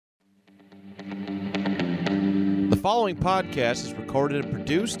The following podcast is recorded and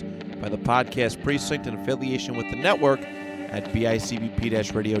produced by the Podcast Precinct in affiliation with the network at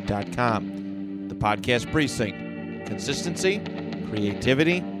bicbp-radio.com. The Podcast Precinct. Consistency,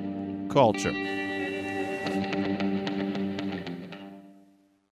 creativity, culture.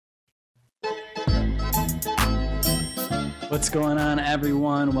 What's going on,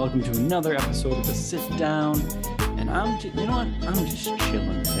 everyone? Welcome to another episode of The Sit Down. And I'm just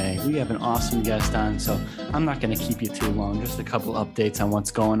chilling today. We have an awesome guest on, so I'm not going to keep you too long. Just a couple updates on what's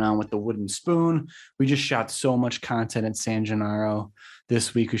going on with the Wooden Spoon. We just shot so much content in San Gennaro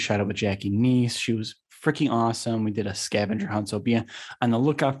this week. We shot it with Jackie Neese. She was freaking awesome. We did a scavenger hunt, so be on the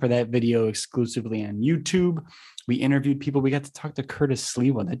lookout for that video exclusively on YouTube. We interviewed people. We got to talk to Curtis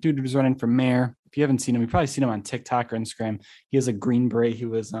Sliwa. That dude was running for mayor. If you haven't seen him, you've probably seen him on TikTok or Instagram. He has a green beret. He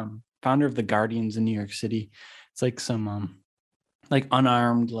was founder of the Guardians in New York City. It's like some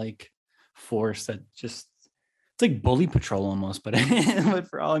unarmed force that just, it's like bully patrol almost, but but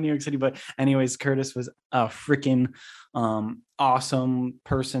for all in New York City. But anyways, Curtis was a freaking awesome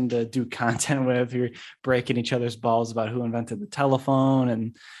person to do content with. We were breaking each other's balls about who invented the telephone,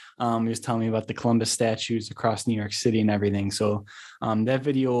 and he was telling me about the Columbus statues across New York City and everything. So that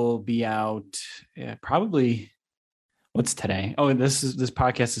video will be out probably, what's today? Oh, this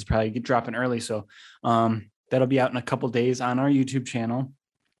podcast is probably dropping early. So that'll be out in a couple days on our YouTube channel.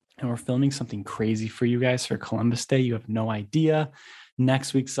 And we're filming something crazy for you guys for Columbus Day. You have no idea.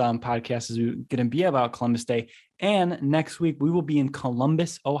 Next week's podcast is going to be about Columbus Day. And next week, we will be in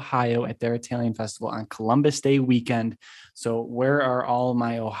Columbus, Ohio at their Italian festival on Columbus Day weekend. So where are all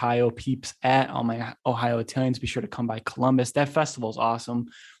my Ohio peeps at? All my Ohio Italians, be sure to come by Columbus. That festival is awesome.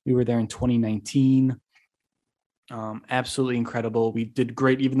 We were there in 2019. Absolutely incredible. We did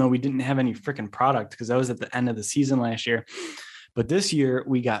great, even though we didn't have any freaking product because that was at the end of the season last year. But this year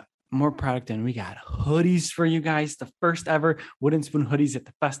we got more product and we got hoodies for you guys. The first ever Wooden Spoon hoodies at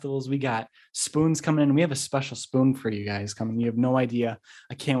the festivals. We got spoons coming in. We have a special spoon for you guys coming. You have no idea.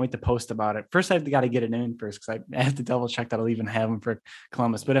 I can't wait to post about it. First, I've got to get it in first because I have to double check that I'll even have them for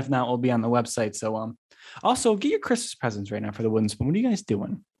Columbus. But if not, we'll be on the website. So also get your Christmas presents right now for the Wooden Spoon. What are you guys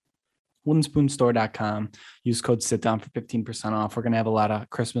doing? woodenspoonstore.com. Use code SITDOWN for 15% off. We're going to have a lot of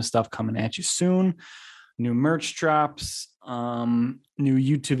Christmas stuff coming at you soon. New merch drops, new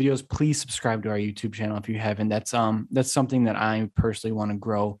YouTube videos. Please subscribe to our YouTube channel if you haven't. That's something that I personally want to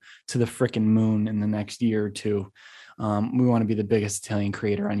grow to the freaking moon in the next year or two. We want to be the biggest Italian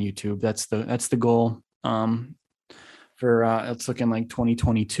creator on YouTube. That's the goal. For it's looking like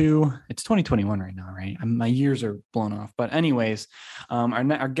 2022. It's 2021 right now, right? My years are blown off. But anyways,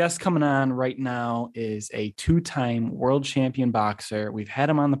 our guest coming on right now is a two-time world champion boxer. We've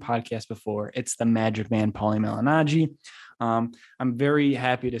had him on the podcast before. It's the Magic Man, Paulie Malignaggi. I'm very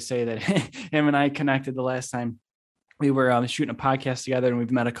happy to say that him and I connected the last time we were shooting a podcast together, and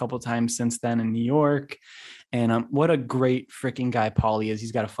we've met a couple times since then in New York. And what a great freaking guy Paulie is.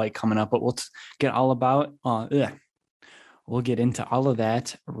 He's got a fight coming up, but we'll get all about We'll get into all of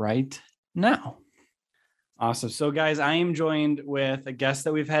that right now. Awesome. So, guys, I am joined with a guest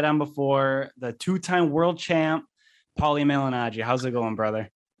that we've had on before, the two-time world champ, Paulie Malignaggi. How's it going, brother?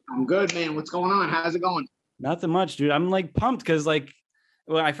 I'm good, man. What's going on? How's it going? Nothing much, dude. I'm pumped because I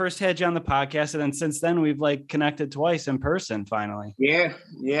first had you on the podcast, and then since then we've connected twice in person. Finally. Yeah.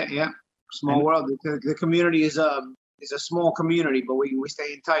 Small world. The community is a small community, but we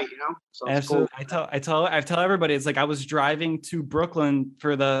stay in tight, So absolutely. Cool. I tell everybody, it's like I was driving to Brooklyn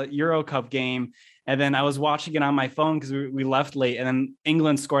for the Euro Cup game, and then I was watching it on my phone because we left late, and then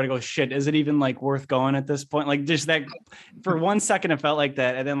England scored. I go, shit, is it even worth going at this point? Just that for 1 second it felt like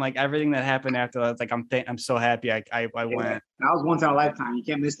that, and then everything that happened after that, it's I'm so happy I went. That was once in a lifetime. You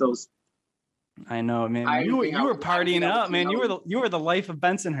can't miss those. I know, man. You were partying it up, man. You were the life of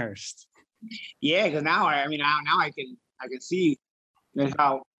Bensonhurst. Yeah, because now I can see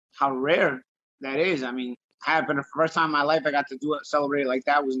how rare that is. Happened the first time in my life I got to celebrate it like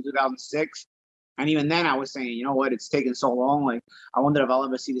that was in 2006, and even then I was saying, you know what, it's taken so long. I wonder if I'll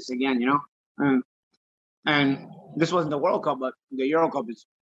ever see this again. And this wasn't the World Cup, but the Euro Cup is,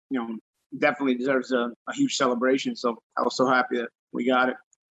 definitely deserves a huge celebration. So I was so happy that we got it.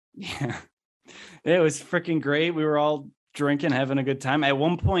 Yeah, it was freaking great. We were all drinking, having a good time. At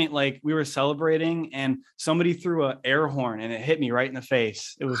one point, we were celebrating and somebody threw an air horn and it hit me right in the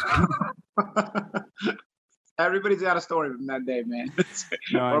face. It was everybody's got a story from that day, man.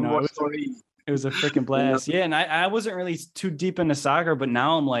 No, I know. It was a freaking blast. Yeah, and I wasn't really too deep into soccer, but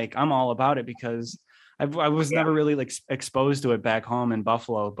now I'm all about it because I was never really exposed to it back home in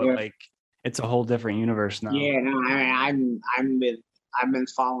Buffalo, but it's a whole different universe now. Yeah, no, I've been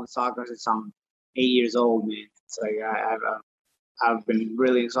following soccer since I'm 8 years old, man. It's like I've been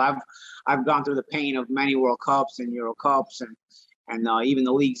really, so I've gone through the pain of many World Cups and Euro Cups and even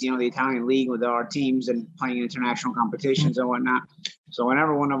the leagues, the Italian league with our teams and playing international competitions and whatnot. So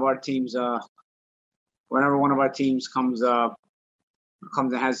whenever one of our teams comes and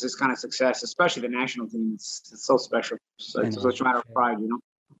has this kind of success, especially the national team, it's so special. It's such a matter of pride,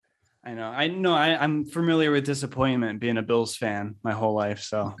 I know. I'm familiar with disappointment being a Bills fan my whole life.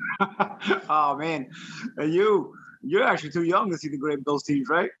 So. Oh man, you're actually too young to see the great Bills teams,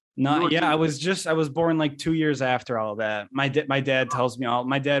 right? No, yeah, I was born like 2 years after all that. My dad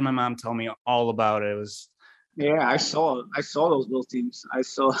and my mom tell me all about it. It was. Yeah, I saw those Bills teams.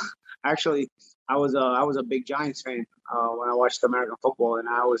 Actually, I was a big Giants fan when I watched American football, and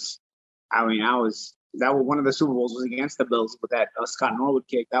that was one of the Super Bowls was against the Bills with that Scott Norwood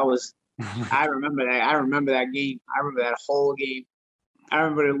kick. That was, I remember that. I remember that game. I remember that whole game. I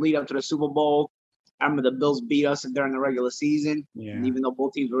remember the lead up to the Super Bowl. I remember the Bills beat us during the regular season. Yeah. And even though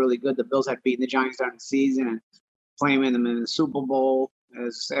both teams were really good, the Bills had beaten the Giants during the season and playing them in the Super Bowl. It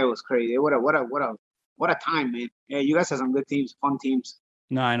was crazy. What a time, man. Yeah, you guys had some good teams, fun teams.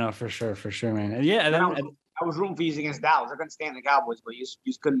 No, I know for sure, man. And yeah, I was rooting for you against Dallas. I couldn't stand the Cowboys, but you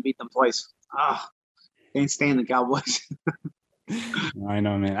just couldn't beat them twice. Can't stand the Cowboys. I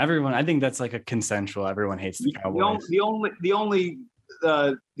know, man. I think that's like a consensual. Everyone hates the Cowboys. The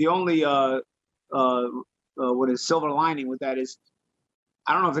only what is silver lining with that is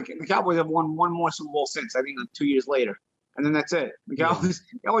I don't know if the Cowboys have won one more Super Bowl since, I think 2 years later. And then that's it. The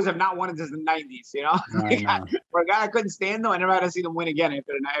Cowboys have not won it since the 90s, For a guy I couldn't stand, though, I never had to see them win again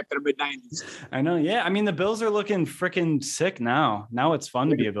after the mid-90s. I know, yeah. I mean, the Bills are looking freaking sick now. Now it's fun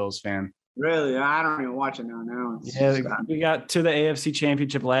to be a Bills fan. Really? I don't even watch it now. We got to the AFC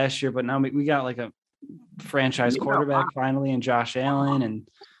Championship last year, but now we got like a franchise quarterback finally, and Josh Allen and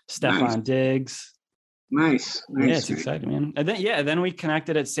Stephon Diggs. Nice. Yeah, it's exciting, man. And then we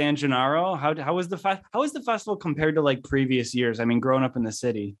connected at San Gennaro. How was the festival compared to like previous years? I mean, growing up in the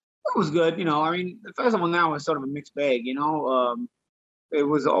city. It was good. The festival now is sort of a mixed bag. It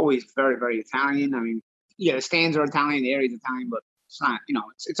was always very, very Italian. I mean, yeah, the stands are Italian, the area is Italian, but it's not.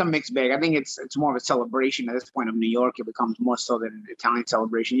 It's a mixed bag. I think it's more of a celebration at this point of New York. It becomes more so than an Italian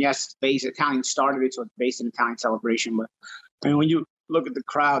celebration. Yes, Italian started it, so it's based in Italian celebration. But I mean, when you look at the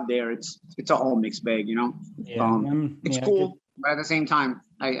crowd there, it's a whole mixed bag, It's cool, but at the same time,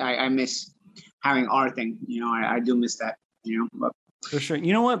 I miss having our thing. I do miss that. But for sure.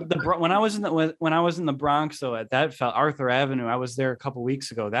 You know what? When I was in the Bronx, though, at that felt Arthur Avenue. I was there a couple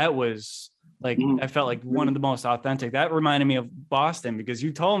weeks ago. That was like I felt like one of the most authentic. That reminded me of Boston because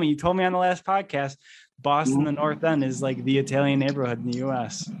you told me on the last podcast, Boston, the North End is like the Italian neighborhood in the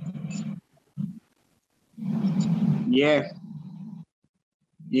U.S.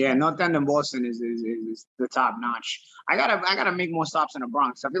 Yeah, North End in Boston is the top notch. I gotta make more stops in the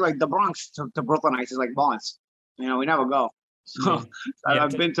Bronx. I feel like the Bronx to Brooklynites is like Barnes. We never go. So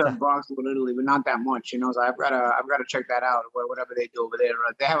I've been to the Bronx a little Italy, but not that much. So I've gotta check that out. Whatever they do over there.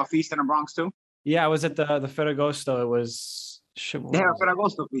 They have a feast in the Bronx too. Yeah, I was at the Ferragosto. It was. They have a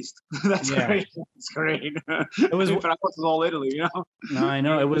Ferragosto feast. That's great. It's great. It was Ferragosto's all Italy, No, I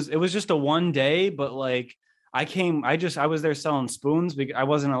know. It was just a one day, but like. I was there selling spoons because I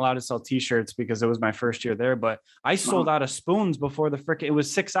wasn't allowed to sell t-shirts because it was my first year there, but I sold out of spoons before it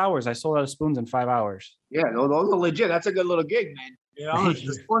was 6 hours. I sold out of spoons in 5 hours. Yeah, those are legit. That's a good little gig, man.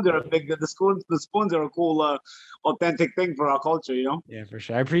 The spoons are the spoons are a cool, authentic thing for our culture, Yeah, for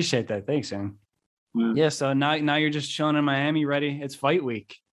sure. I appreciate that. Thanks, man. Yeah. So now you're just chilling in Miami, ready. It's fight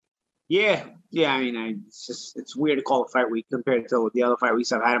week. Yeah. I mean, it's weird to call it fight week compared to the other fight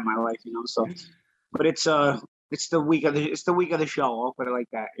weeks I've had in my life, so. But it's the week of the show. I'll put it like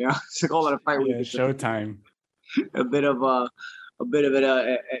that. To call it a fight week. Showtime. A bit of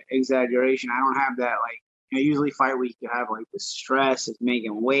an exaggeration. I don't have that. Like usually fight week, you have like the stress of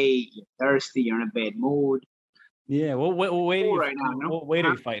making weight. You're thirsty. You're in a bad mood. Yeah. Well, what weight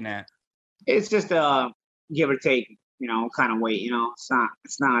are you fighting at? It's just give or take. Kind of weight. It's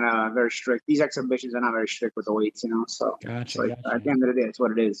not very strict. These exhibitions are not very strict with the weights. So gotcha. At the end of the day, it's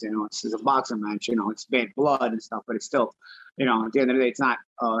what it is. It's a boxing match. It's bad blood and stuff, but it's still, at the end of the day, it's not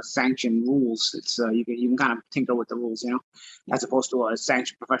sanctioned rules. It's you can kind of tinker with the rules. As opposed to a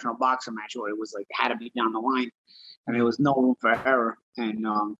sanctioned professional boxing match where it was like had to be down the line, and there was no room for error and.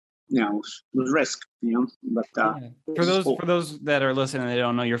 It was risk, but for those that are listening, they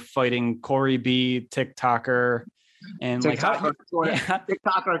don't know, you're fighting Corey B, TikToker. And TikToker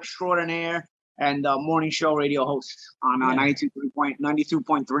extraordinaire and morning show radio host on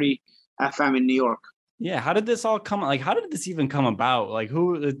 92.3 FM in New York. Yeah, how did this all come? Like, how did this even come about? Like,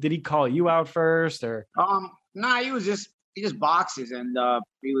 who did he call you out first, or? Nah, he just boxes, and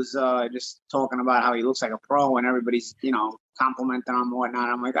he was just talking about how he looks like a pro, and everybody's complimenting him and whatnot.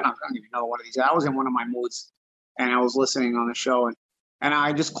 I'm like, I don't even know one of these. I was in one of my moods, and I was listening on the show, and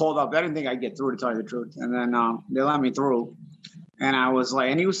I just called up. I didn't think I'd get through, to tell you the truth, and then they let me through, and I was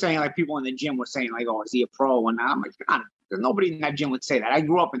like, and he was saying like people in the gym were saying like, oh, is he a pro? And I'm like, God, nobody in that gym would say that. I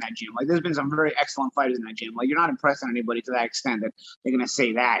grew up in that gym. Like, there's been some very excellent fighters in that gym. Like, you're not impressing anybody to that extent that they're gonna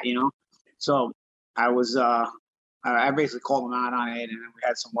say that, So I was I basically called him out on it, and then we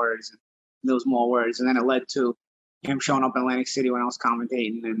had some words, and there was more words, and then it led to him showing up in Atlantic City when I was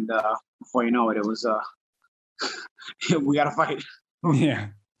commentating, and before you know it, it was we got to fight. Yeah.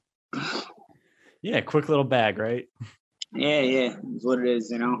 Yeah, quick little bag, right? Yeah, it's what it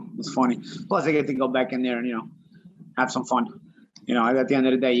is. It's funny. Plus, I get to go back in there and have some fun. At the end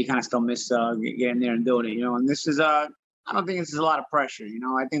of the day, you kind of still miss getting there and doing it. And this is I don't think this is a lot of pressure.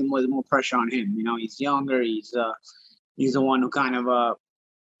 I think there's more pressure on him. He's younger. He's the one who kind of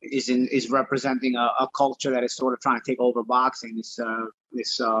is representing a culture that is sort of trying to take over boxing. This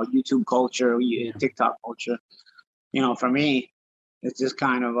YouTube culture, TikTok culture. For me, it's just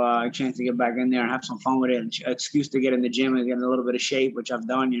kind of a chance to get back in there and have some fun with it. An excuse to get in the gym and get in a little bit of shape, which I've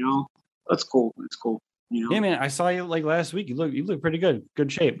done. It's cool. It's cool. Yeah, man. I saw you like last week. You look pretty good.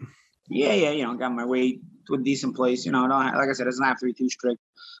 Good shape. Yeah. Got my weight to a decent place. Like I said, it doesn't have to be too strict,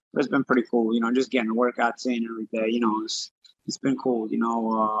 but it's been pretty cool. Just getting the workouts in every day. It's been cool.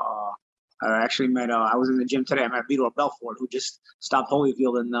 I actually met. I was in the gym today. I met Vitor Belfort, who just stopped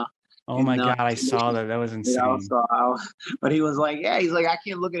Holyfield in the. Oh my God, I saw that. That was insane. But he was like, he's like, I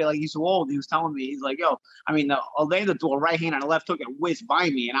can't look at it like he's so old. He was telling me, he's like, yo, the Orlando threw a right hand and a left hook and whizzed by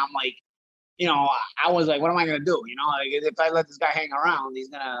me, and I'm like. I was like, what am I gonna do? Like if I let this guy hang around, he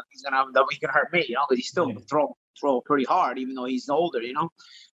can hurt me. Because he still throw pretty hard, even though he's older.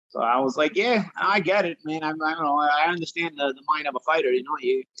 So I was like, yeah, I get it, man. I don't know. I understand the mind of a fighter.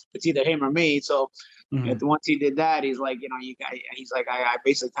 It's either him or me. So once he did that, he's like, he's like, I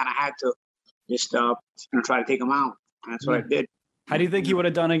basically kind of had to just try to take him out. And that's what I did. How do you think he would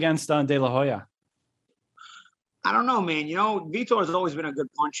have done against De La Hoya? I don't know, man. Vitor has always been a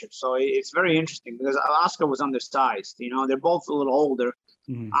good puncher, so it's very interesting because Oscar was undersized. They're both a little older.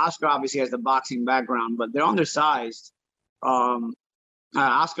 Mm-hmm. Oscar obviously has the boxing background, but they're undersized.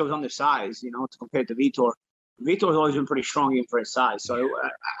 Oscar was undersized, compared to Vitor. Vitor has always been pretty strong even for his size, so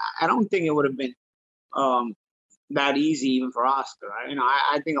I don't think it would have been that easy even for Oscar.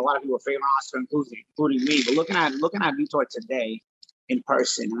 I think a lot of people are favoring Oscar, including me. But looking at Vitor today. In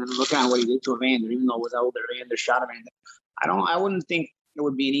person, and then looking at what he did to Evander, even though it was older, Evander shot Evander. I wouldn't think it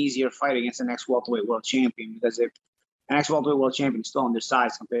would be an easier fight against the next welterweight world champion, because if the next welterweight world champion is still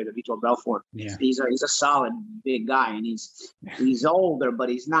undersized compared to Vitor Belfort, he's a solid big guy, and he's older, but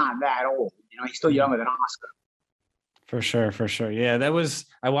he's not that old. He's still younger than Oscar. For sure. Yeah,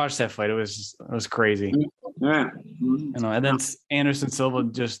 I watched that fight. It was crazy. Yeah. Mm-hmm. And then Anderson Silva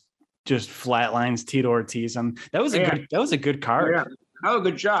just flatlines Tito Ortiz. That was a good card. Yeah. That was a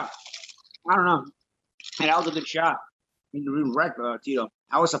good shot. I don't know. And that was a good shot. He wrecked Tito.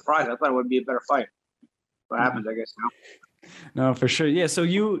 I was surprised. I thought it would be a better fight. What happens, I guess, No, for sure. Yeah. So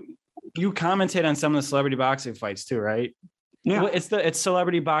you commentate on some of the celebrity boxing fights too, right? Yeah. Well, it's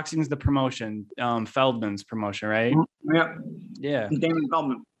celebrity boxing's the promotion, Feldman's promotion, right? Yeah. Yeah. Damon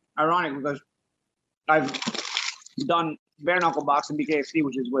Feldman. Ironic because I've done bare knuckle boxing BKFC,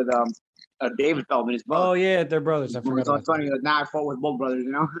 which is with David Feldman, his brother. Oh yeah, they're brothers. I forgot. So it's funny that now I fought with both brothers,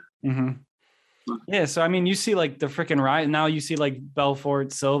 Mm-hmm. Yeah, so I mean, you see like the freaking riot. Now you see like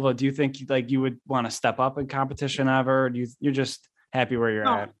Belfort, Silva. Do you think like you would want to step up in competition ever? Or you're just happy where you're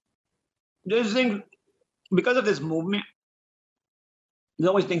at? There's things because of this movement. There's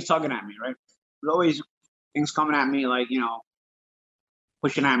always things tugging at me, right? There's always things coming at me, like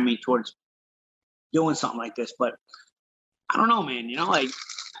pushing at me towards doing something like this, but. I don't know, man.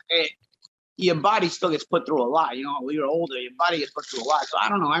 Your body still gets put through a lot. When you're older, your body gets put through a lot. So I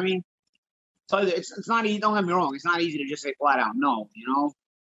don't know. I mean, so it's not easy. Don't get me wrong. It's not easy to just say flat out no.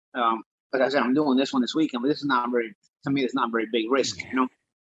 Like I said, I'm doing this one this weekend, but this is not very. To me, it's not very big risk. You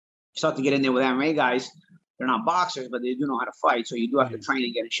start to get in there with MMA guys. They're not boxers, but they do know how to fight. So you do have to train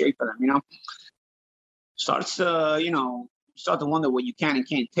and get in shape for them. Starts to start to wonder what you can and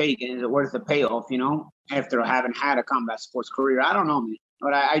can't take, and is it worth the payoff? After having had a combat sports career, I don't know, man.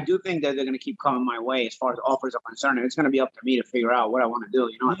 But I do think that they're going to keep coming my way as far as offers are concerned. And it's going to be up to me to figure out what I want to do.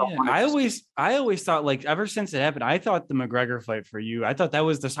 I always thought, like, ever since it happened, I thought the McGregor fight for you, I thought that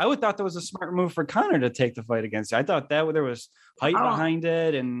was a smart move for Conor to take the fight against you. I thought that there was hype behind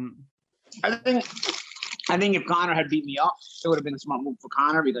it. And I think I think if Conor had beat me up, it would have been a smart move for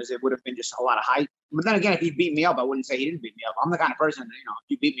Conor because it would have been just a lot of hype. But then again, if he beat me up, I wouldn't say he didn't beat me up. I'm the kind of person that, if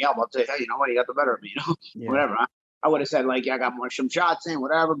you beat me up, I'll say, hey, you know what, he got the better of me, whatever. I would have said, like, yeah, I got more some shots in,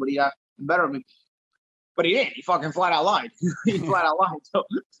 whatever, but he got the better of me. But he didn't. He fucking flat out lied. He flat out lied.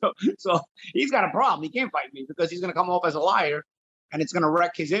 So he's got a problem. He can't fight me because he's going to come off as a liar, and it's going to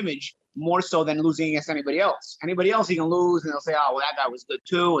wreck his image more so than losing against anybody else. Anybody else he can lose, and they'll say, oh, well, that guy was good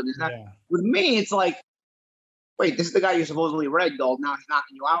too. And there's not. Yeah. With me, it's like, wait, this is the guy you supposedly ragdolled. Now he's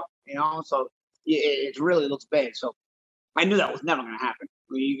knocking you out, So it really looks bad. So I knew that was never going to happen.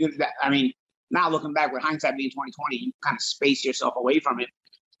 Now looking back with hindsight being 2020, you kind of space yourself away from it.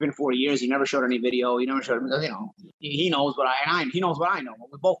 It's been 4 years. He never showed any video. He never showed, he knows what he knows what I know.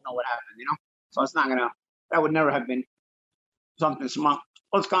 We both know what happened, So it's not going to, that would never have been something smart.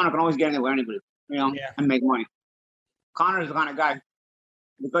 Plus, Conor can always get anywhere with anybody, and make money. Conor is the kind of guy,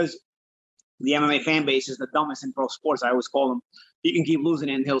 because the MMA fan base is the dumbest in pro sports. I always call him. He can keep losing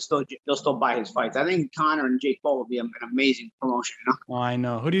it, and he'll still buy his fights. I think Conor and Jake Paul would be an amazing promotion. Oh, I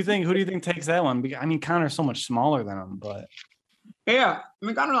know. Who do you think takes that one? I mean, Conor's so much smaller than him, but yeah, I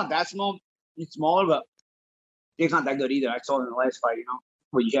mean, Conor's not that small. He's smaller, but Jake's not that good either. I saw him in the last fight.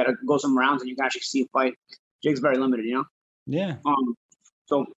 Where you got to go some rounds and you can actually see a fight. Jake's very limited. Yeah.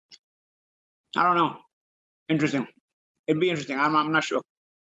 So I don't know. Interesting. It'd be interesting. I'm not sure.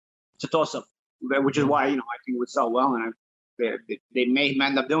 It's a toss-up, which is why I think it would sell well, and they may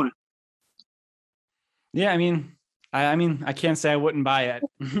end up doing it. Yeah, I mean, I can't say I wouldn't buy it,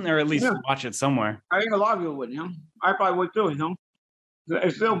 or at least watch it somewhere. I think a lot of people would. I probably would too.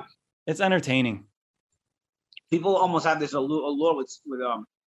 It's entertaining. People almost have this allure with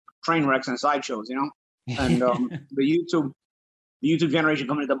train wrecks and sideshows, and the YouTube generation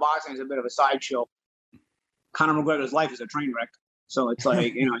coming into boxing is a bit of a sideshow. Conor McGregor's life is a train wreck. So it's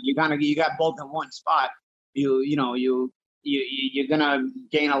like, you got both in one spot. You're gonna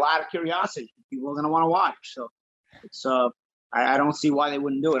gain a lot of curiosity. People are gonna want to watch. So it's I don't see why they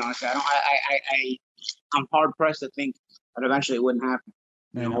wouldn't do it. Honestly, I'm hard pressed to think that eventually it wouldn't happen.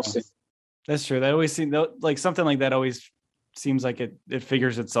 We'll see. That's true. That always seems like something like that always seems like it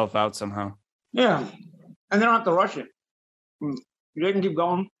figures itself out somehow. Yeah, and they don't have to rush it. They can keep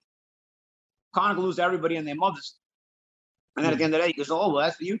going. Conor can lose to everybody and their mothers. And then at the end of the day, he goes, oh, well,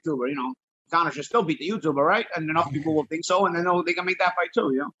 that's the YouTuber, Conor should still beat the YouTuber, right? And enough people will think so, and then they can make that fight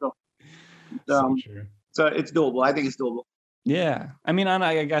too, So it's doable. I think it's doable. Yeah. I mean, on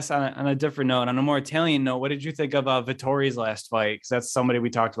a different note, on a more Italian note, what did you think of Vittori's last fight? Because that's somebody we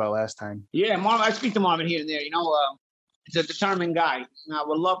talked about last time. Yeah, Marvin, I speak to Marvin here and there. He's a determined guy. I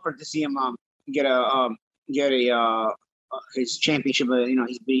would love to see him get his championship.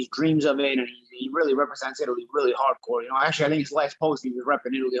 He dreams of it, and he really represents Italy really hardcore. Actually, I think his last post he was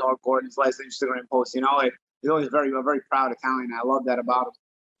repping Italy hardcore, and his last Instagram post. He's always very proud Italian. I love that about him.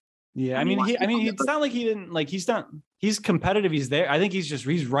 Yeah, it's not like he didn't he's competitive. He's there. I think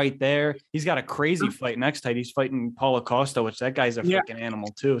he's right there. He's got a crazy fight next time. He's fighting Paulo Costa, which that guy's a freaking animal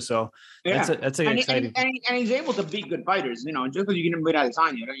too. So that's exciting. And he's able to beat good fighters. Just because you can beat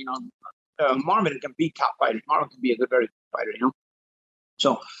Adesanya, Marvin can beat top fighters. Marvin can be a very good fighter.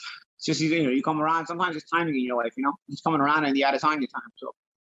 So it's just you come around. Sometimes it's timing in your life. He's coming around in the Adesanya time. So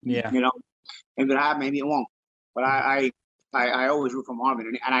yeah, maybe it'll happen, maybe it won't. But I always root for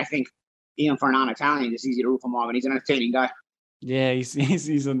Marvin, and I think even for a non-Italian, it's easy to root for Marvin. He's an entertaining guy. Yeah,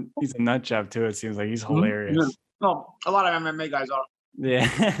 he's a nut job too. It seems like he's hilarious. Yeah. Well, a lot of MMA guys are. Yeah,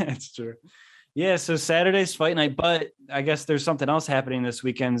 it's true. Yeah, so Saturday's fight night, but I guess there's something else happening this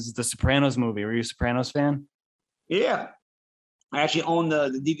weekend. Is the Sopranos movie. Were you a Sopranos fan? Yeah, I actually own the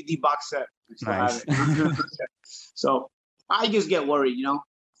DVD box set. Nice. So I just get worried,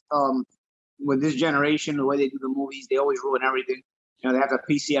 with this generation, the way they do the movies, they always ruin everything. They have to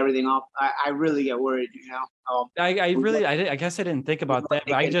PC everything up. I really get worried, I guess I didn't think about that,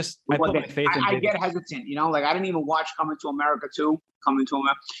 but I put my faith in. I get hesitant, like I didn't even watch Coming to America 2,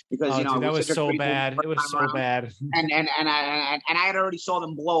 because dude, that was so bad. It was so bad. And I had already saw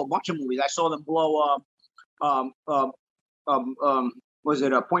them blow a bunch of movies. I saw them blow was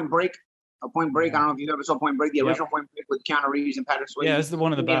it a Point Break? Point Break. I don't know if you ever saw Point Break, the original Point Break with Keanu Reeves and Patrick Swayze. Yeah, it's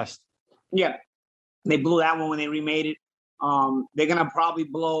one of the best. Yeah, they blew that one when they remade it. They're gonna probably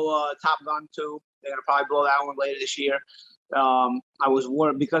blow Top Gun 2. They're gonna probably blow that one later this year. I was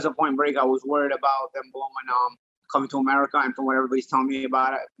worried because of Point Break. I was worried about them blowing Coming to America, and from what everybody's telling me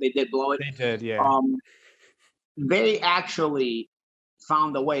about it, they did blow it. They did, yeah. They actually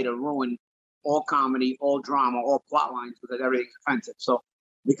found a way to ruin all comedy, all drama, all plot lines because everything's offensive. So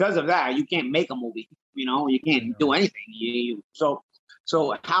because of that, you can't make a movie. You can't do anything. So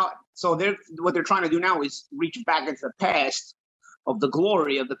So what they're trying to do now is reach back into the past of the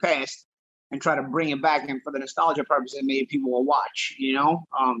glory of the past and try to bring it back in for the nostalgia purpose and maybe people will watch,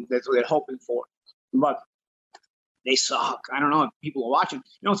 that's what they're hoping for. But they suck. I don't know if people are watching.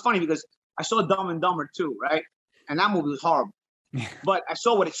 It's funny because I saw Dumb and Dumber 2, right? And that movie was horrible. But I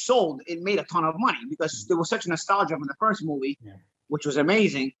saw what it sold. It made a ton of money because there was such nostalgia from the first movie, which was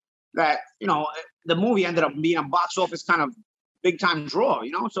amazing, that, the movie ended up being a box office kind of big time draw,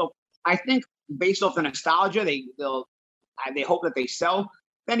 So I think based off the nostalgia, they hope that they sell.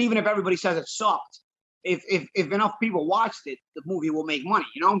 Then even if everybody says it sucked, if enough people watched it, the movie will make money,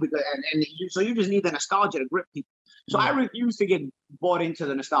 because so you just need the nostalgia to grip people. So I refuse to get bought into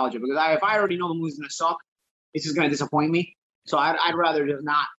the nostalgia because if I already know the movie's gonna suck, it's just gonna disappoint me. So I'd rather just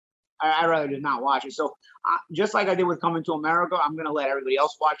not. I'd rather just not watch it. So just like I did with Coming to America, I'm gonna let everybody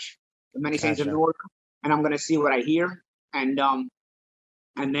else watch The Many Saints of Newark, and I'm gonna see what I hear, and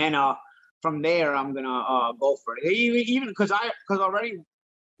then from there I'm gonna go for it. Even because already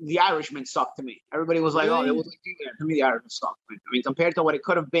The Irishman sucked to me. Everybody was like, really? "Oh, it was like to me The Irishman sucked." I mean, compared to what it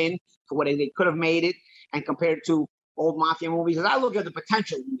could have been, to what they could have made it, and compared to old mafia movies, because I look at the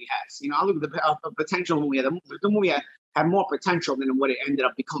potential the movie has. I look at the potential the movie. The movie had more potential than what it ended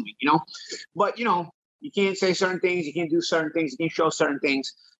up becoming. But you can't say certain things, you can't do certain things, you can't show certain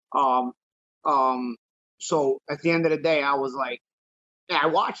things. So at the end of the day, I was like, I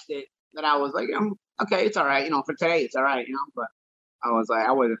watched it, and I was like, okay, it's all right. For today, it's all right. But I was like,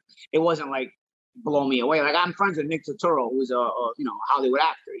 it wasn't like blow me away. Like I'm friends with Nick Turturro, who's a Hollywood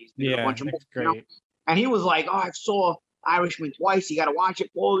actor. He's been in a bunch of movies, great. And he was like, I saw Irishman twice. You got to watch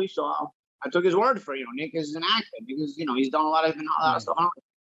it, Paulie. So I took his word for it. Nick is an actor because he's done a lot of stuff.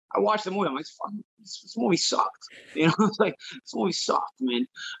 I watched the movie. I'm like, this movie sucked. It's like this movie sucked, man.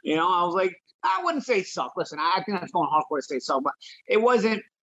 I was like, I wouldn't say it sucked. Listen, I think that's going hardcore to say it sucked, but it wasn't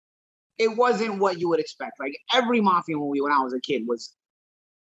what you would expect. Like every mafia movie when I was a kid was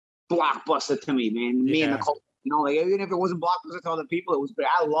blockbuster to me, man. Me and the cult. Like even if it wasn't blockbuster to other people, it was great.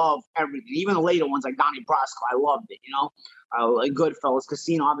 I love everything. Even the later ones like Donnie Brasco, I loved it. Like Goodfellas,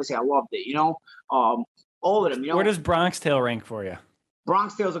 Casino, obviously I loved it. All of them. Where does Bronx Tale rank for you?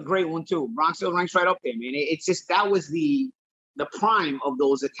 Bronx Tale's a great one too. Bronx Tale ranks right up there, man. It's just that was the prime of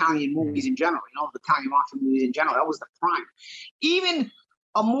those Italian movies in general. The Italian mafia movies in general. That was the prime. Even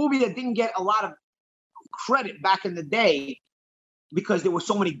a movie that didn't get a lot of credit back in the day, because there were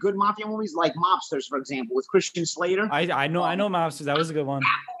so many good mafia movies, like Mobsters, for example, with Christian Slater. I know Mobsters. That was a good one.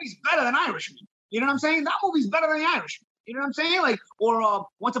 That movie's better than Irishman. You know what I'm saying? That movie's better than the Irishman. You know what I'm saying? Like, or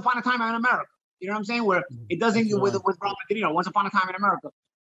Once Upon a Time in America. You know what I'm saying? Where it doesn't with Robert De Niro. Once Upon a Time in America.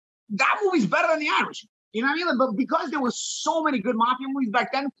 That movie's better than the Irishman. You know what I mean? But because there were so many good mafia movies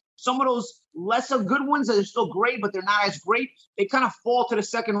back then, some of those lesser good ones that are still great, but they're not as great, they kind of fall to the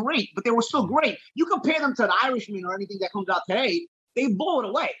second rate. But they were still great. You compare them to the Irishman or anything that comes out today, they blow it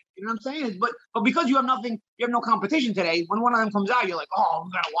away. You know what I'm saying? But because you have no competition today, when one of them comes out, you're like, oh,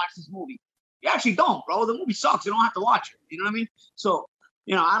 we gotta watch this movie. You actually don't, bro. The movie sucks. You don't have to watch it. You know what I mean? So,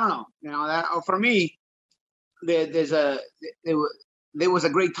 I don't know. That for me, there was a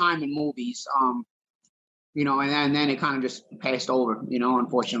great time in movies. And then it kind of just passed over.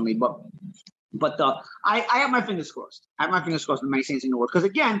 Unfortunately, but I have my fingers crossed. I have my fingers crossed with Many Saints in Newark because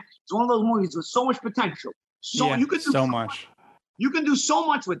again, it's one of those movies with so much potential. You could do so much. You can do so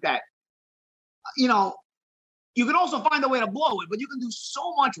much with that. You can also find a way to blow it, but you can do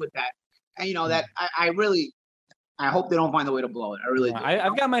so much with that. And that I hope they don't find a way to blow it. I really do.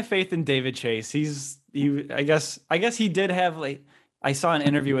 I've got my faith in David Chase. I guess he did have I saw an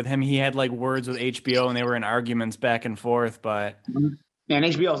interview with him. He had words with HBO and they were in arguments back and forth, but and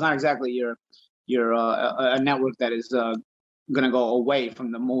HBO is not exactly your a network that is going to go away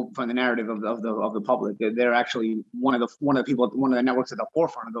from the narrative of the public. They're actually one of the networks at the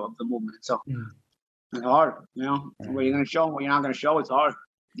forefront of the movement. So it's hard, what you're going to show, what you're not going to show. It's hard,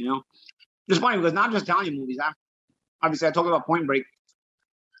 It's funny because not just Italian movies. Obviously, I talk about Point Break.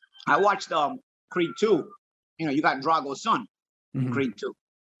 I watched Creed 2. You got Drago's son in Creed 2.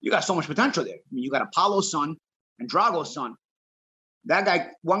 You got so much potential there. I mean, you got Apollo's son and Drago's son. That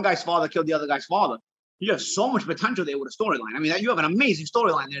guy, one guy's father killed the other guy's father. You have so much potential there with a storyline. I mean, you have an amazing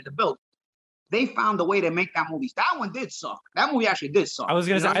storyline there to build. They found a way to make that movie. That one did suck. That movie actually did suck. I was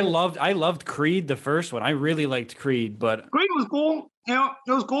gonna say I loved Creed, the first one. I really liked Creed, but Creed was cool. It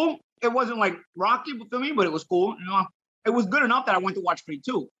was cool. It wasn't like Rocky for me, but it was cool. It was good enough that I went to watch Creed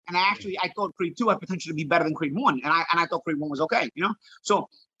 2. And I thought Creed 2 had potential to be better than Creed 1. And I thought Creed 1 was okay, So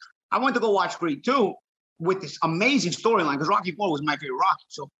I went to go watch Creed 2 with this amazing storyline because Rocky 4 was my favorite Rocky.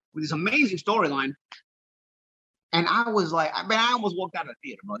 So with this amazing storyline, And I was like, I mean, I almost walked out of the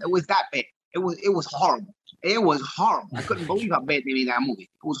theater, bro. It was that bad. It was horrible. It was horrible. I couldn't believe how bad they made that movie.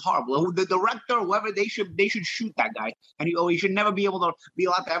 It was horrible. The director, whoever, they should shoot that guy. And he should never be able to be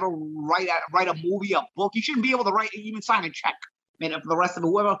allowed to ever write a movie, a book. He shouldn't be able to write, even sign a check. Man, for the rest of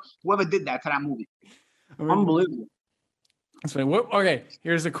it, whoever did that to that movie, unbelievable. That's funny. Okay,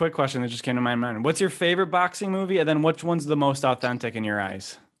 here's a quick question that just came to my mind. What's your favorite boxing movie, and then which one's the most authentic in your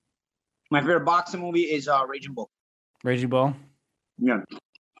eyes? My favorite boxing movie is Raging Bull. Raging Bull? Yeah,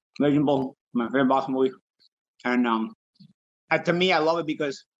 Raging Bull, my favorite boxing movie. And to me, I love it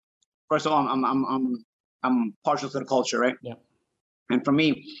because, first of all, I'm partial to the culture, right? Yeah. And for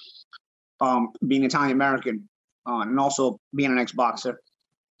me, being Italian American, and also being an ex-boxer,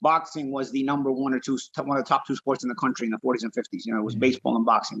 boxing was the number one of the top two sports in the country in the 40s and 50s. You know, it was baseball and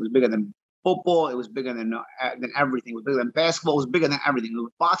boxing. It was bigger than football. It was bigger than everything. It was bigger than basketball. It was bigger than everything. It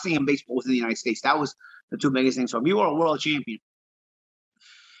was boxing and baseball was in the United States. That was the two biggest things. So if you were a world champion,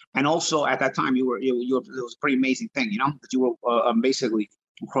 and also at that time, it was a pretty amazing thing, you know, that you were basically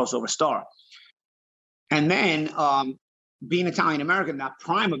a crossover star. And then being Italian American, that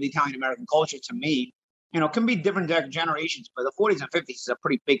prime of the Italian American culture to me, you know, can be different generations, but the 40s and 50s is a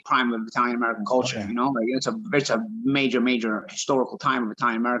pretty big prime of Italian American culture. You know, like it's a major historical time of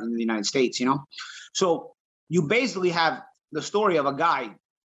Italian Americans in the United States. You know, so you basically have the story of a guy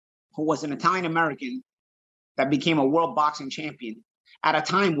who was an Italian American that became a world boxing champion at a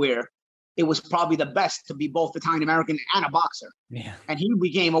time where it was probably the best to be both Italian American and a boxer. Yeah, and he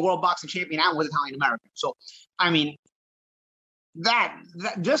became a world boxing champion and was Italian American. So, I mean, that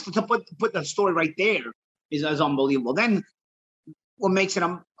just to put the story right there is unbelievable. Then what makes it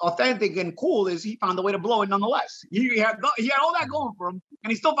authentic and cool is he found a way to blow it nonetheless. He had all that going for him,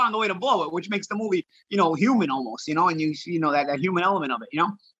 and he still found a way to blow it, which makes the movie, you know, human almost, you know, and you know that human element of it, you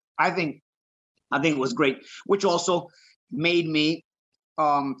know. I think it was great, which also made me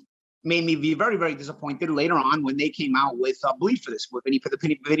be very, very disappointed later on when they came out with Bleed for This, with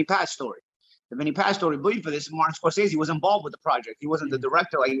the Vinny Paz story. The Vinny Paz story, Bleed for This, Martin Scorsese was involved with the project. He wasn't the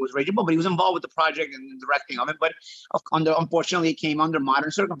director like he was Raging Bull, but he was involved with the project and the directing of it. But unfortunately, it came under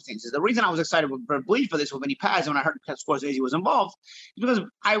modern circumstances. The reason I was excited for Bleed for This with Vinny Paz when I heard Scorsese was involved is because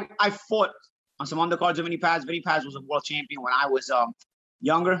I fought on some undercards of Vinny Paz. Vinny Paz was a world champion when I was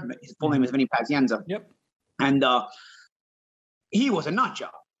younger. His full name is Vinny Pazienza. Yep. And he was a nut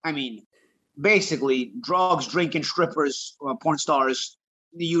job. I mean, basically drugs, drinking, strippers, porn stars,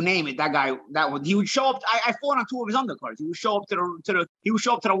 you name it. That guy, he would show up. I fought on two of his undercards. He would show up to the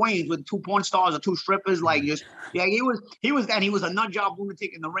Waynes with two porn stars or two strippers. Like just, yeah, he was a nut job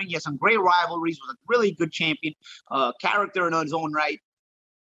lunatic in the ring. He had some great rivalries. Was a really good champion, character in his own right.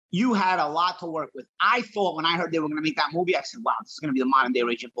 You had a lot to work with. I thought when I heard they were going to make that movie, I said, wow, this is going to be the modern day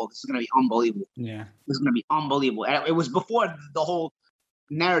Raging Bull. This is going to be unbelievable. Yeah. This is going to be unbelievable. And it was before the whole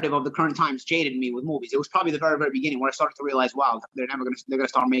narrative of the current times jaded me with movies. It was probably the very, very beginning where I started to realize, wow, they're going to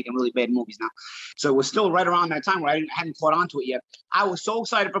start making really bad movies now. So it was still right around that time where I hadn't caught on to it yet. I was so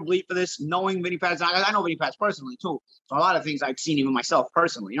excited for Bleed for This, knowing Vinny Paz. I know Vinny Paz personally too. So a lot of things I've seen even myself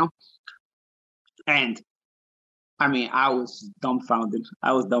personally, you know? And I mean, I was dumbfounded.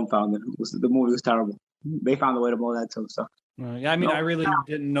 The movie was terrible. They found a way to blow that too. So. Yeah, I mean, I really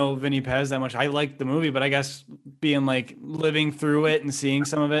didn't know Vinny Paz that much. I liked the movie, but I guess being like living through it and seeing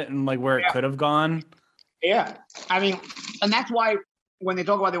some of it and like where it could have gone. Yeah, I mean, and that's why when they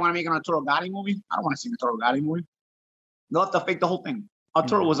talk about they want to make an Arturo Gatti movie, I don't want to see an Arturo Gatti movie. They'll have to fake the whole thing.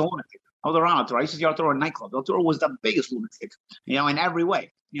 Arturo was a lunatic. I was around Arturo. I used to see Arturo in nightclubs. Arturo was the biggest lunatic, you know, in every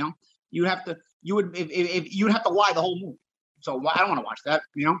way. You know, you'd have to lie the whole movie. So I don't want to watch that.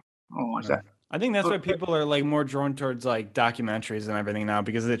 You know, I don't want to watch that. I think that's why people are like more drawn towards like documentaries and everything now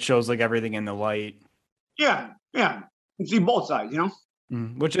because it shows like everything in the light. Yeah. You see both sides, you know?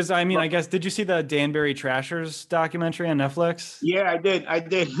 Which is, I mean, I guess, did you see the Danbury Trashers documentary on Netflix? Yeah, I did. I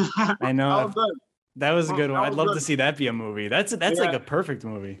know. That was good. That was a good one. I'd love to see that be a movie. That's like a perfect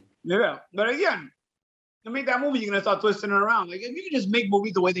movie. Yeah. But again, to make that movie, you're going to start twisting it around. Like, if you could just make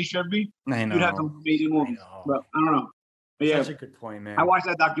movies the way they should be, I know. You'd have some amazing movies. But I don't know. But yeah, such a good point, man. I watched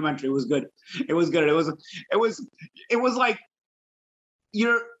that documentary. It was good. It was like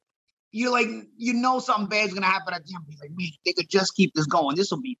you're like, you know, something bad's gonna happen at the end. Like, man, they could just keep this going. This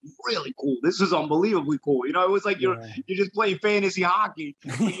will be really cool. This is unbelievably cool. You know, it was like you're just playing fantasy hockey.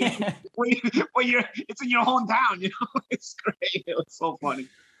 It's in your hometown. You know, it's great. It was so funny.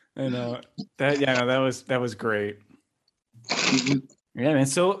 I know that. Yeah, no, that was great. Yeah, man.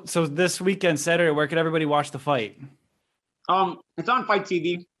 So this weekend, Saturday, where could everybody watch the fight? It's on Fight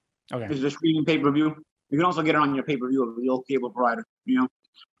TV. Okay. It's a streaming pay-per-view. You can also get it on your pay-per-view of the old cable provider, you know.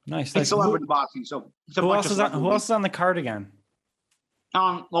 Nice. It's celebrity boxing. So it's a who bunch else of who else is on the card again?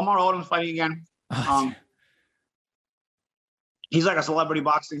 Lamar Odom's fighting again. He's like a celebrity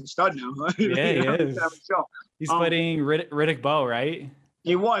boxing stud now. Yeah, he is. So, He's fighting Riddick Bowe, right?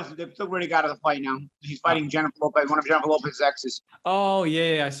 He was. They took Riddick out of the fight now. He's fighting Jennifer Lopez, one of Jennifer Lopez's exes. Oh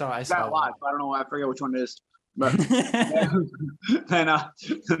yeah, I saw That that. a lot. I don't know. I forget which one it is. But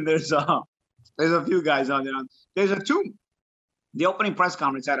and there's a few guys on there. The opening press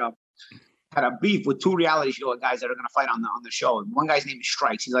conference had a beef with 2 reality show guys that are going to fight on the show. One guy's name is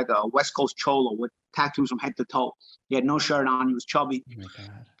Strikes. He's like a West Coast cholo with tattoos from head to toe. He had no shirt on. He was chubby. Oh my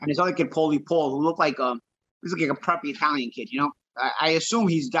God. And his other kid, Paulie, who looked like a preppy Italian kid, you know? I assume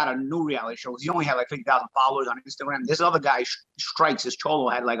he's got a new reality show. He only had like 50,000 followers on Instagram. This other guy, Strikes, his cholo,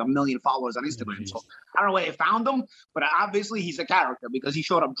 had like 1 million followers on Instagram. So I don't know where they found him, but obviously he's a character because he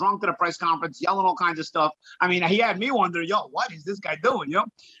showed up drunk to the press conference, yelling all kinds of stuff. I mean, he had me wondering, what is this guy doing, you know?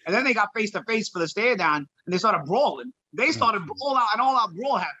 And then they got face to face for the stare down, and they started brawling. They started all out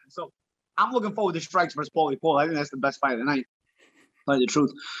brawl happened. So I'm looking forward to Strikes versus Paulie. I think that's the best fight of the night. Tell you the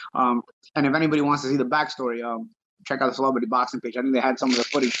truth. And if anybody wants to see the backstory, check out the celebrity boxing page. I think they had some of the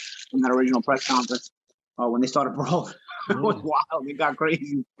footage from that original press conference when they started brawling. It was wild. It got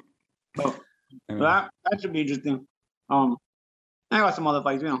crazy. So that should be interesting. I got some other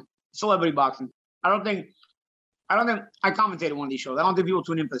fights, you know, celebrity boxing. I don't think I commentated one of these shows. I don't think people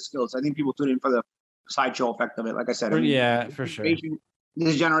tune in for the skills. I think people tune in for the sideshow effect of it. Like I said, for sure.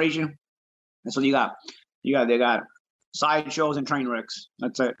 This generation, that's what you got. They got sideshows and train wrecks.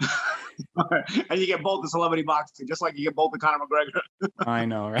 That's it. And you get both the celebrity boxing, just like you get both the Conor McGregor. I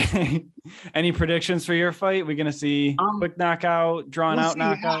know, right? Any predictions for your fight? We're gonna see quick knockout, drawn out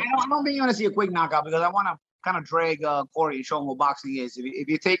knockout. I don't think you're gonna see a quick knockout because I want to kind of drag Corey and show him what boxing is. If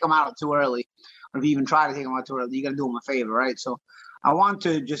you take him out too early, or if you even try to take him out too early, you got to do him a favor, right? So I want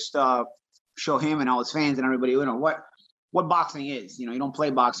to just show him and all his fans and everybody, you know, what boxing is. You know, you don't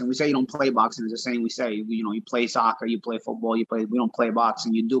play boxing. We say you don't play boxing. It's the same we say, you know, you play soccer, you play football, we don't play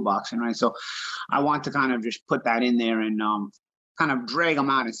boxing, you do boxing, right? So I want to kind of just put that in there and kind of drag him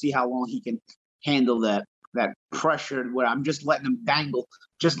out and see how long he can handle that pressure where I'm just letting him dangle,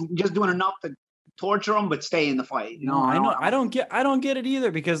 just doing enough to torture him, but stay in the fight. You know, I don't get it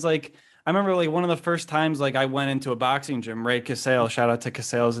either because like, I remember like one of the first times like I went into a boxing gym, Ray Casale, shout out to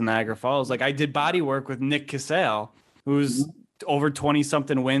Casale's in Niagara Falls. Like I did body work with Nick Casale, who's over 20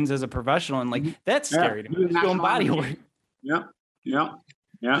 something wins as a professional. And like, that's scary to me. Just doing body work. Yeah.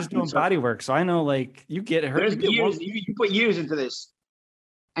 Just doing body work. So I know like you get hurt. You put years into this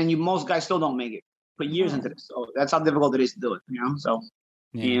and most guys still don't make it. Put years into this. So that's how difficult it is to do it, you know? So,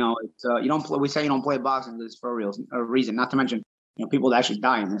 you know, it's, you don't play, we say you don't play boxing because it's for a reason, not to mention, you know, people that actually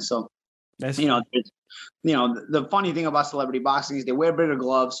die in this. So, that's the funny thing about celebrity boxing is they wear bigger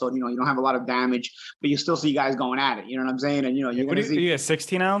gloves, so you know you don't have a lot of damage, but you still see guys going at it. You know what I'm saying? And you know you're gonna see. You a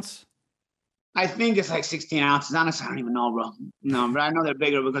 16 ounce? I think it's like 16 ounces. Honestly, I don't even know, bro. No, but I know they're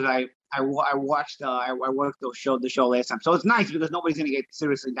bigger because I watched I worked the show last time, so it's nice because nobody's gonna get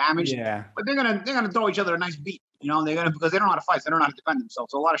seriously damaged. Yeah. But they're gonna throw each other a nice beat. You know, because they don't know how to fight, so they don't know how to defend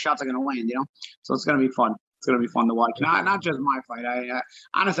themselves. So a lot of shots are gonna land. You know, so it's gonna be fun. It's going to be fun to watch. Not just my fight.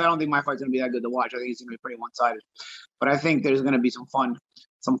 Honestly, I don't think my fight's going to be that good to watch. I think it's going to be pretty one-sided. But I think there's going to be some fun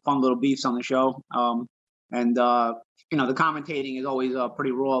little beefs on the show. You know, the commentating is always pretty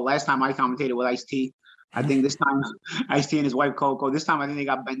raw. Last time I commentated with Ice-T. I think this time Ice-T and his wife Coco. This time I think they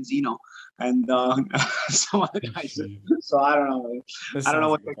got Benzino and some other guys. So I don't know. I don't know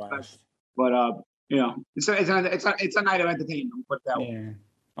what to expect. But you know, it's a night of entertainment. We'll put it that way.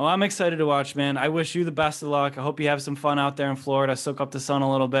 Well, I'm excited to watch, man. I wish you the best of luck. I hope you have some fun out there in Florida. Soak up the sun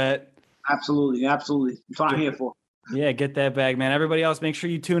a little bit. Absolutely. That's what I'm here for. Yeah, get that bag, man. Everybody else, make sure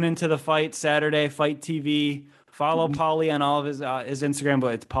you tune into the fight Saturday, Fight TV. Follow Paulie on all of his Instagram,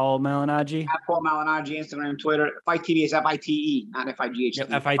 but it's Paul Malignaggi. At Paul Malignaggi, Instagram, Twitter. Fight TV is FITE, not FIGHT.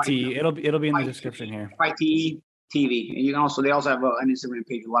 Yep, FITE. It'll be in the description here. FITE TV. And you can they also have an Instagram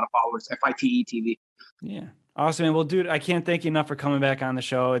page with a lot of followers. FITE TV. Yeah. Awesome, man. Well, dude, I can't thank you enough for coming back on the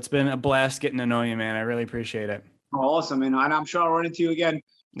show. It's been a blast getting to know you, man. I really appreciate it. Oh, awesome, man. And I'm sure I'll run into you again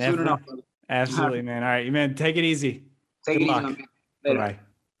soon enough. Absolutely, man. All right, man. Take it easy. Take it easy, man. Bye.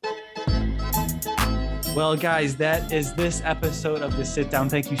 Well, guys, that is this episode of The Sit Down.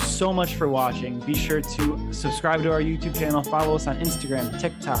 Thank you so much for watching. Be sure to subscribe to our YouTube channel. Follow us on Instagram,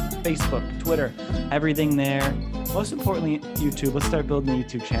 TikTok, Facebook, Twitter, everything there. Most importantly, YouTube. Let's start building the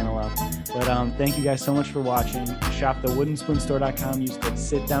YouTube channel up. But thank you guys so much for watching. Shop thewoodenspoonstore.com. Use code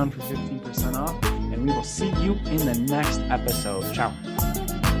SITDOWN for 15% off. And we will see you in the next episode. Ciao.